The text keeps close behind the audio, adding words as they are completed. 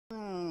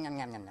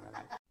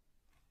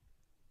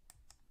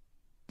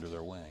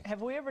their wing.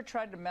 Have we ever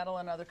tried to meddle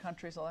in other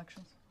countries'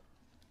 elections?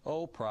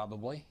 Oh,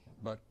 probably,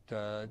 but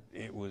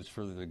it was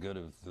for the good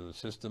of the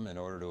system in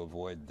order to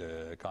avoid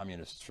the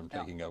communists from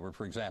taking over.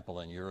 For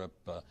example, in Europe,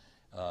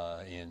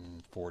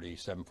 in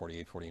 47,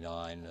 48,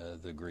 49,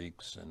 the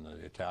Greeks and the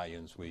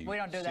Italians, we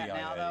don't do that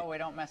now, though. We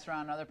don't mess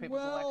around other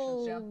people's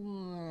elections, Jim?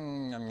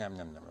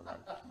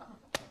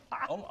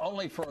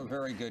 Only for a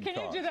very good cause.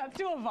 Can you do that?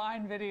 Do a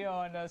Vine video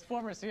on a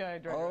former CIA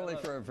director. Only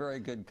for a very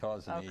good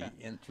cause in the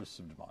interests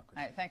of democracy.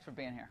 All right, thanks for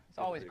being here. It's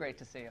always great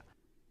to see you.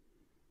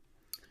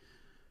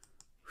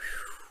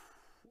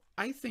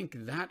 I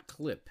think that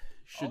clip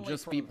should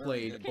just be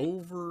played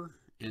over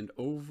and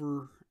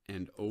over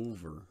and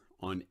over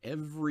on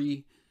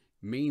every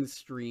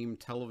mainstream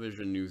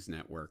television news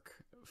network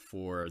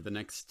for the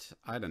next,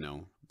 I don't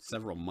know,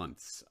 several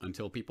months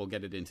until people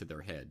get it into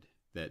their head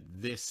that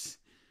this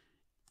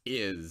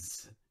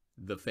is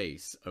the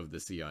face of the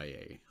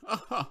CIA.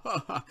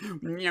 Well,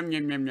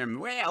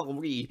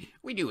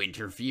 we do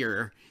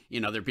interfere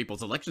in other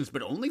people's elections,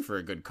 but only for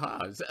a good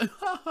cause.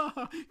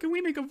 Can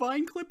we make a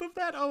Vine clip of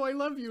that? Oh, I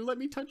love you. Let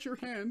me touch your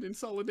hand in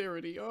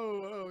solidarity.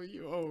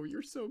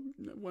 You're so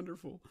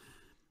wonderful.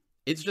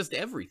 It's just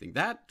everything.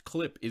 That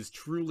clip is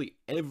truly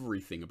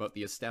everything about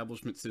the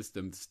establishment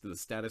system, the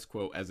status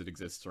quo as it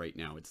exists right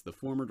now. It's the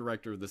former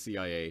director of the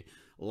CIA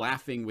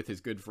laughing with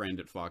his good friend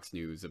at Fox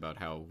News about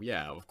how,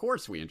 yeah, of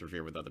course we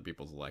interfere with other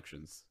people's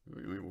elections.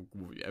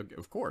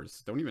 Of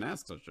course. Don't even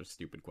ask such a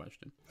stupid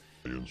question.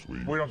 We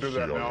don't do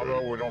that now,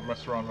 though. We don't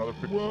mess around with other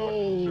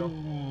people's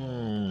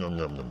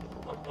elections.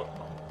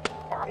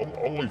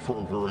 Only for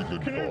a very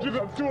good cause. Can you do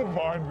that? Do a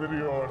Vine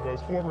video on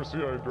those former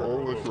CIA director.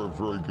 Only for a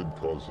very good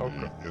cause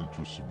in the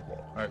interests of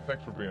democracy. All right,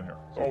 thanks for being here.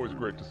 It's always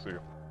great to see you.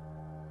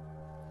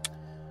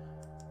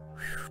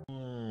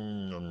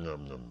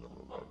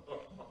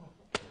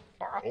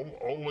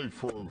 Only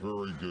for a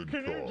very good cause.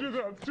 Can you do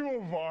that? Do a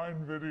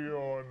Vine video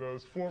on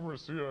those former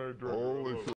CIA director. Only for